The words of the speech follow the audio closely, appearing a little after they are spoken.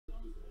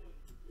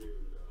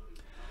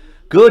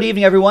Good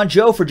evening, everyone.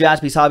 Joe for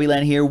Jaspys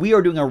Hobbyland here. We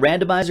are doing a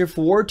randomizer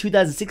for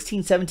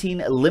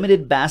 2016-17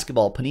 Limited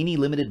Basketball, Panini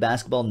Limited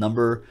Basketball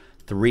number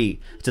 3.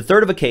 It's a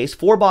third of a case,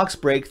 4-box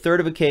break, third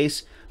of a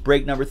case,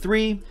 break number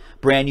 3.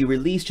 Brand new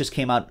release, just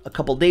came out a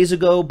couple days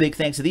ago. Big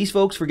thanks to these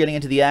folks for getting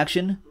into the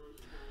action.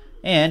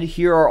 And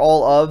here are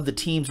all of the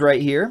teams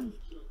right here.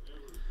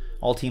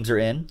 All teams are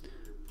in.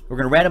 We're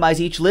going to randomize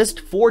each list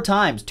 4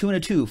 times, 2 and a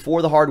 2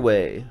 for the hard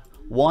way.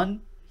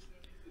 1,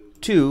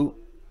 2,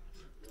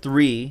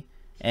 3,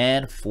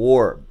 and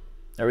 4.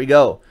 There we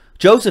go.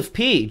 Joseph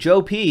P,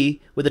 Joe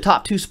P with the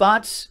top 2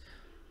 spots,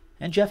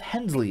 and Jeff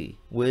Hensley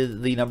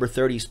with the number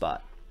 30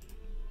 spot.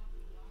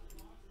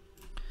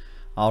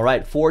 All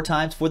right, 4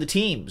 times for the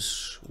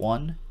teams.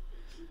 1,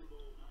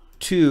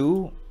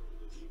 2,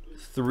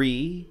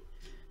 3,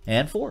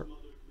 and 4.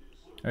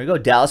 There we go.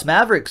 Dallas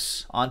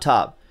Mavericks on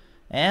top,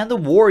 and the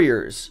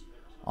Warriors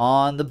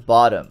on the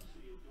bottom.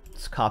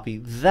 Let's copy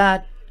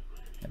that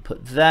and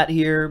put that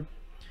here.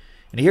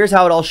 And here's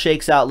how it all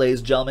shakes out,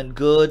 ladies and gentlemen.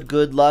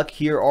 Good luck.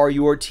 Here are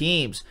your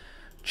teams.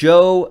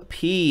 Joe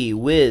P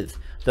with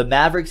the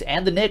Mavericks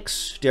and the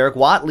Knicks. Derek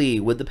Watley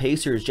with the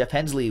Pacers. Jeff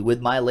Hensley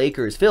with my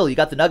Lakers. Phil, you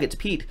got the Nuggets.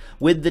 Pete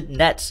with the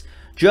Nets.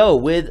 Joe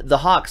with the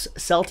Hawks,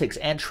 Celtics,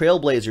 and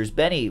Trailblazers.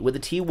 Benny with the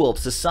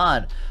T-Wolves.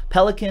 Hassan,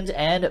 Pelicans,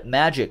 and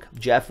Magic.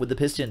 Jeff with the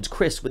Pistons.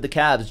 Chris with the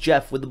Cavs.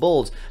 Jeff with the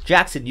Bulls.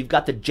 Jackson, you've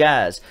got the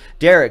Jazz.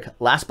 Derek,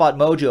 Last Spot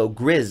Mojo.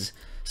 Grizz.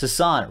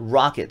 Sasan,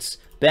 Rockets.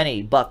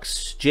 Benny,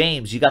 Bucks.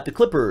 James, you got the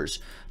Clippers.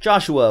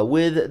 Joshua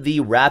with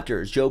the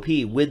Raptors. Joe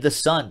P with the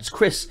Suns.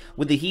 Chris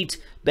with the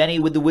Heat. Benny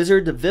with the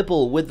Wizards.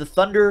 Vipple with the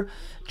Thunder.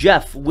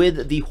 Jeff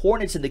with the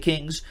Hornets and the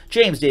Kings.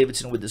 James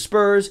Davidson with the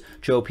Spurs.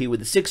 Joe P with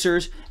the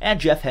Sixers. And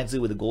Jeff Hensley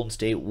with the Golden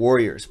State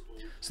Warriors.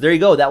 So there you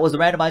go. That was the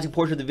randomizing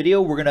portion of the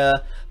video. We're going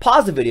to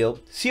pause the video,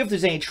 see if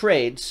there's any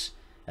trades,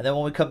 and then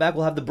when we come back,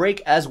 we'll have the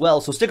break as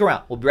well. So stick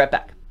around. We'll be right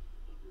back.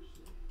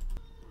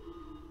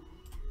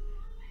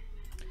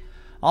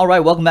 All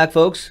right, welcome back,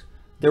 folks.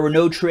 There were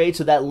no trades,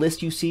 so that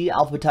list you see,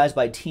 alphabetized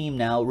by team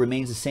now,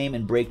 remains the same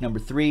in break number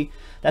 3.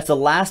 That's the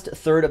last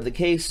third of the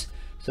case,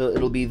 so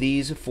it'll be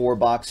these 4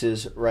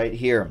 boxes right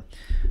here.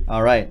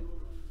 All right.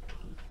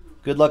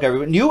 Good luck,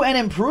 everyone. New and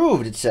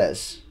improved, it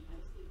says.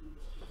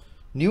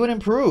 New and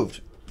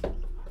improved.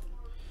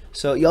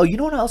 So, yo, you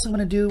know what else I'm going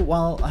to do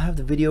while I have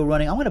the video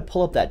running? I'm going to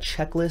pull up that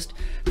checklist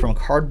from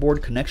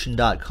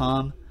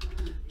cardboardconnection.com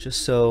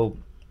just so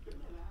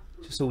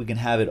we can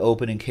have it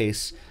open in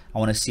case I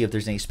want to see if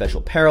there's any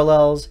special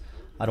parallels.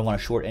 I don't want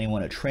to short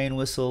anyone a train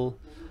whistle,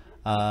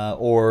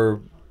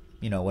 or,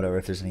 you know, whatever,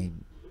 if there's any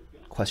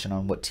question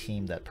on what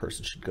team that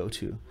person should go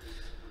to.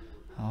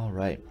 All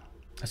right.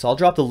 So I'll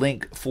drop the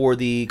link for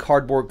the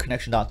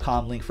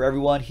cardboardconnection.com link for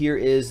everyone. Here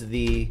is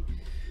the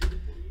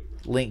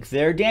link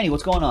there. Danny,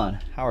 what's going on?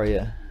 How are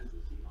you?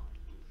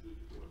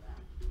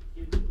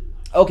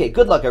 Okay,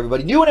 good luck,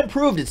 everybody. New and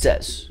improved, it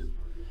says.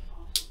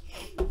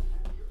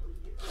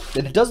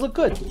 And it does look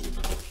good.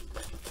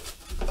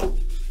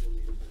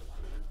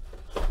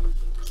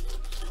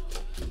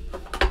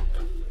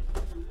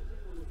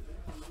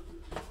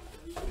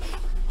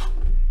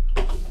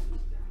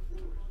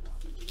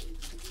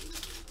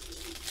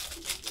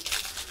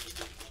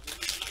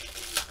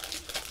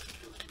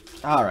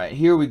 All right,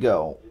 here we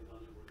go.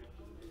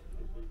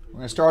 We're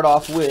going to start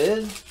off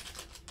with,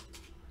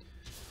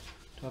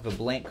 do I have a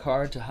blank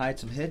card to hide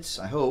some hits?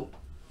 I hope.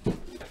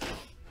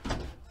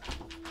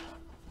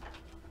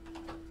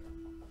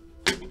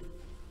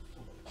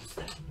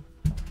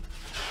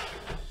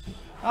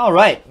 All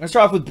right, I'm going to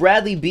start off with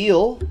Bradley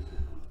Beal.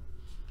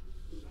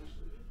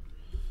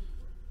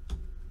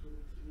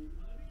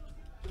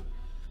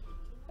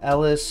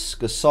 Ellis,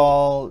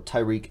 Gasol,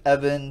 Tyreek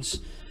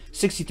Evans,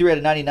 63 out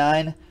of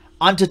 99.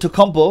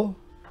 Antetokounmpo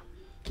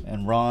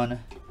and Ron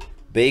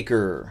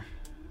Baker.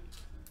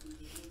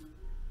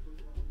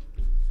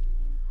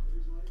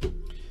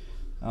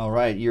 All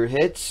right, your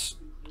hits.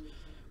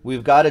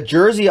 We've got a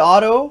jersey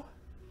auto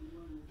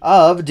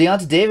of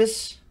Deonta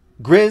Davis,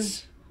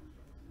 Grizz.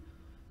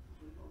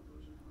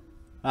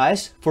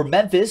 Nice. For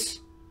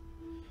Memphis.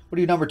 What are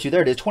you number 2?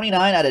 There it is.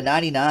 29 out of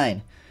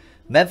 99.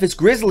 Memphis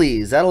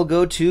Grizzlies. That'll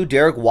go to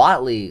Derek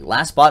Watley.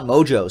 Last Spot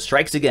Mojo.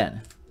 Strikes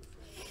again.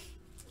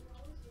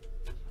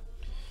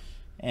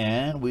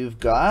 And we've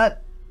got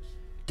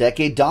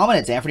Decade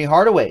Dominance. Anthony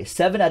Hardaway.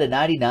 7 out of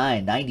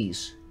 99.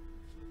 90s.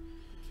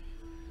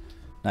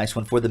 Nice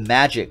one for the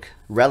Magic.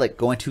 Relic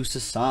going to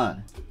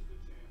Sasan.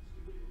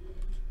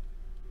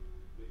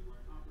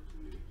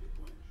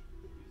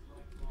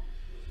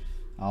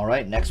 All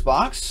right, next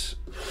box.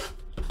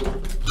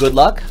 Good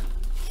luck.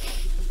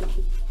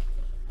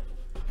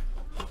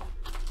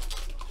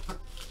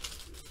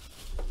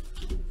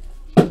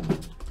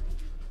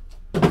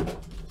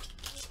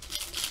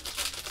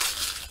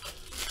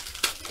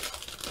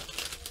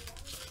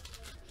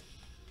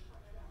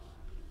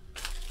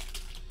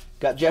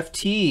 Got Jeff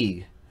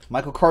Teague,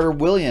 Michael Carter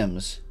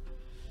Williams.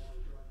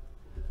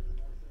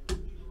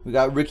 We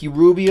got Ricky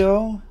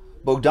Rubio,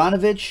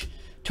 Bogdanovich,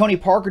 Tony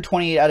Parker,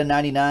 28 out of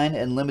 99,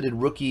 and limited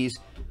rookies,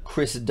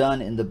 Chris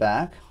Dunn in the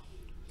back.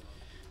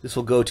 This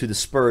will go to the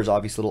Spurs,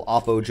 obviously. Little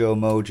Oppo Joe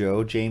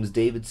Mojo. James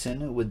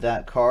Davidson with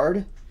that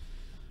card.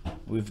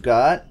 We've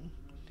got,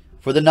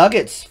 for the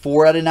Nuggets,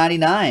 4 out of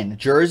 99.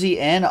 Jersey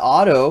and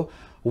auto,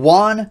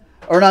 Juan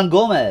Hernan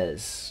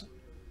Gomez.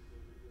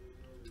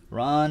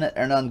 Ron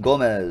Hernan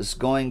Gomez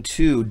going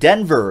to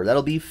Denver.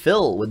 That'll be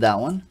Phil with that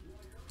one.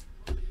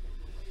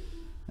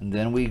 And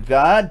then we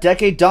got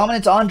Decade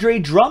Dominance Andre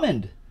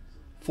Drummond.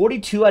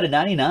 42 out of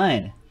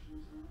 99.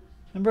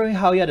 Remember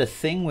how he had a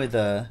thing with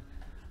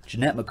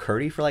Jeanette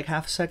McCurdy for like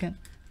half a second?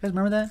 You guys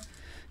remember that?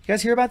 You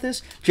guys hear about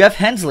this? Jeff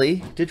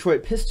Hensley,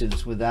 Detroit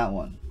Pistons with that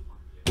one.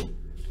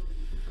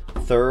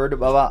 Third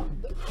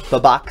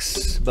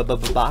box.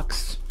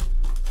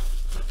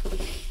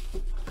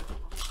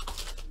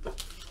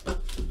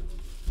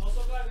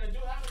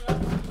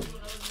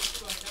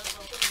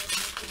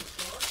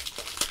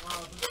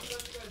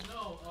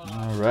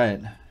 All right.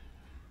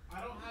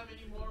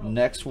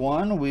 Next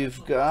one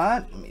we've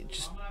got, let me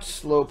just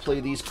slow play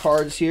these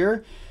cards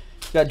here.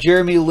 Got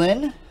Jeremy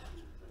Lin,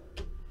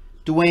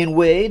 Dwayne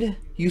Wade,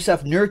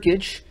 Yusuf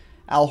Nurkic,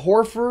 Al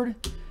Horford,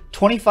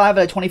 25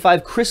 out of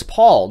 25, Chris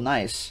Paul,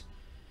 nice.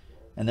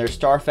 And there's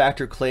Star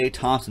Factor Klay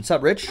Thompson. What's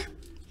up, Rich?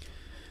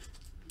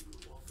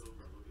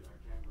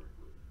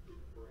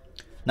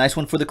 Nice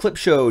one for the Clip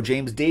Show,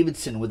 James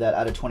Davidson with that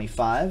out of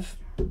 25.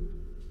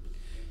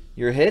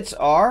 Your hits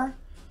are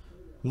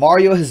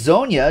Mario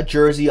Hezonja,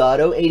 Jersey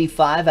Auto,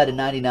 85 out of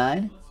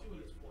 99.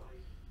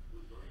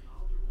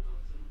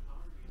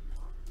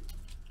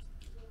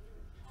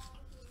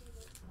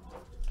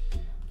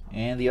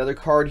 And the other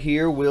card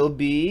here will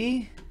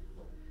be,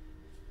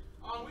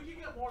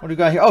 what do we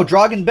got here? Oh,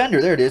 Dragan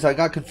Bender. There it is. I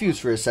got confused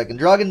for a second.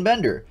 Dragan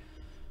Bender.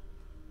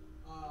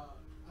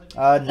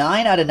 9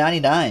 out of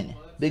 99.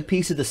 Big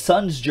piece of the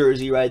Suns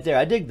jersey right there.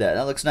 I dig that.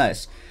 That looks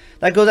nice.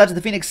 That goes out to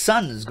the Phoenix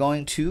Suns,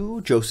 going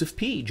to Joseph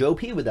P. Joe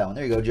P with that one.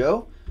 There you go,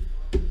 Joe.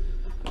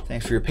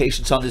 Thanks for your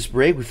patience on this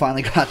break. We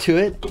finally got to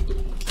it.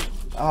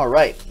 All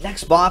right.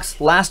 Next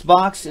box. Last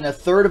box in a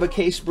third of a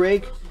case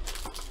break.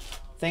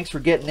 Thanks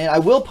for getting in. I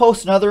will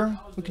post another.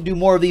 We can do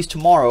more of these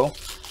tomorrow.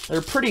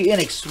 They're pretty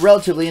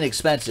relatively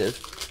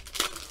inexpensive.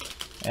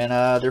 And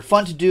they're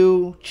fun to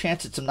do.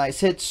 Chance at some nice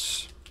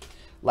hits.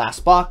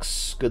 Last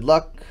box. Good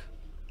luck.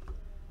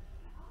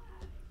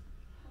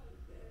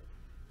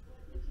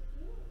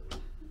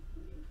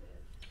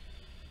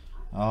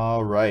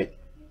 All right.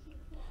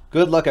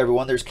 Good luck,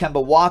 everyone. There's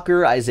Kemba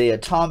Walker, Isaiah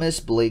Thomas,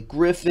 Blake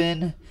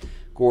Griffin,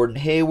 Gordon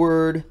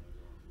Hayward,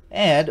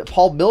 and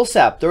Paul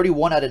Millsap,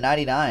 31 out of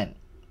 99.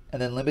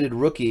 And then limited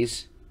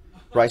rookies,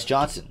 Bryce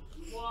Johnson.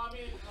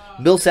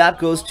 Millsap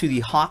goes to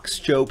the Hawks,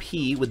 Joe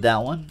P with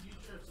that one.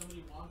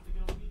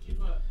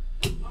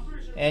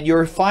 And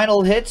your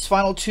final hits,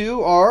 final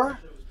two are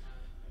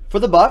for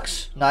the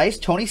Bucks. Nice.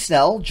 Tony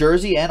Snell,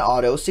 jersey and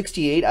auto,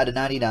 68 out of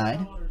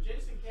 99.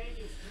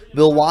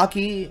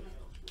 Milwaukee,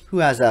 who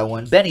has that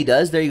one? Benny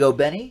does. There you go,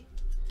 Benny.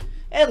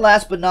 And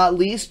last but not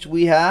least,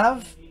 we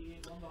have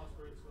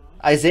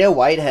Isaiah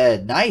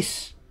Whitehead.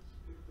 Nice.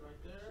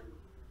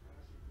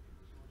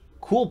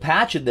 Cool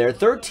patch in there.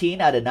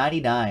 13 out of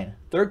 99.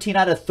 13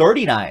 out of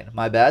 39.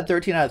 My bad.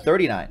 13 out of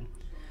 39.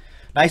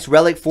 Nice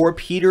relic for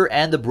Peter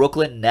and the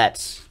Brooklyn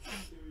Nets.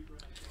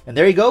 And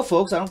there you go,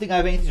 folks. I don't think I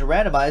have anything to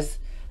randomize.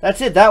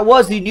 That's it. That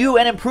was the new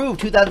and improved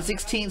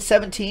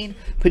 2016-17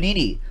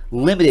 Panini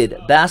Limited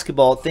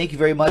Basketball. Thank you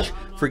very much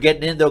for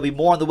getting in. There will be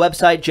more on the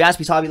website,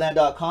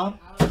 JaspysHobbyland.com.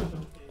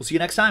 We'll see you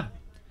next time.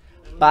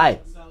 Bye.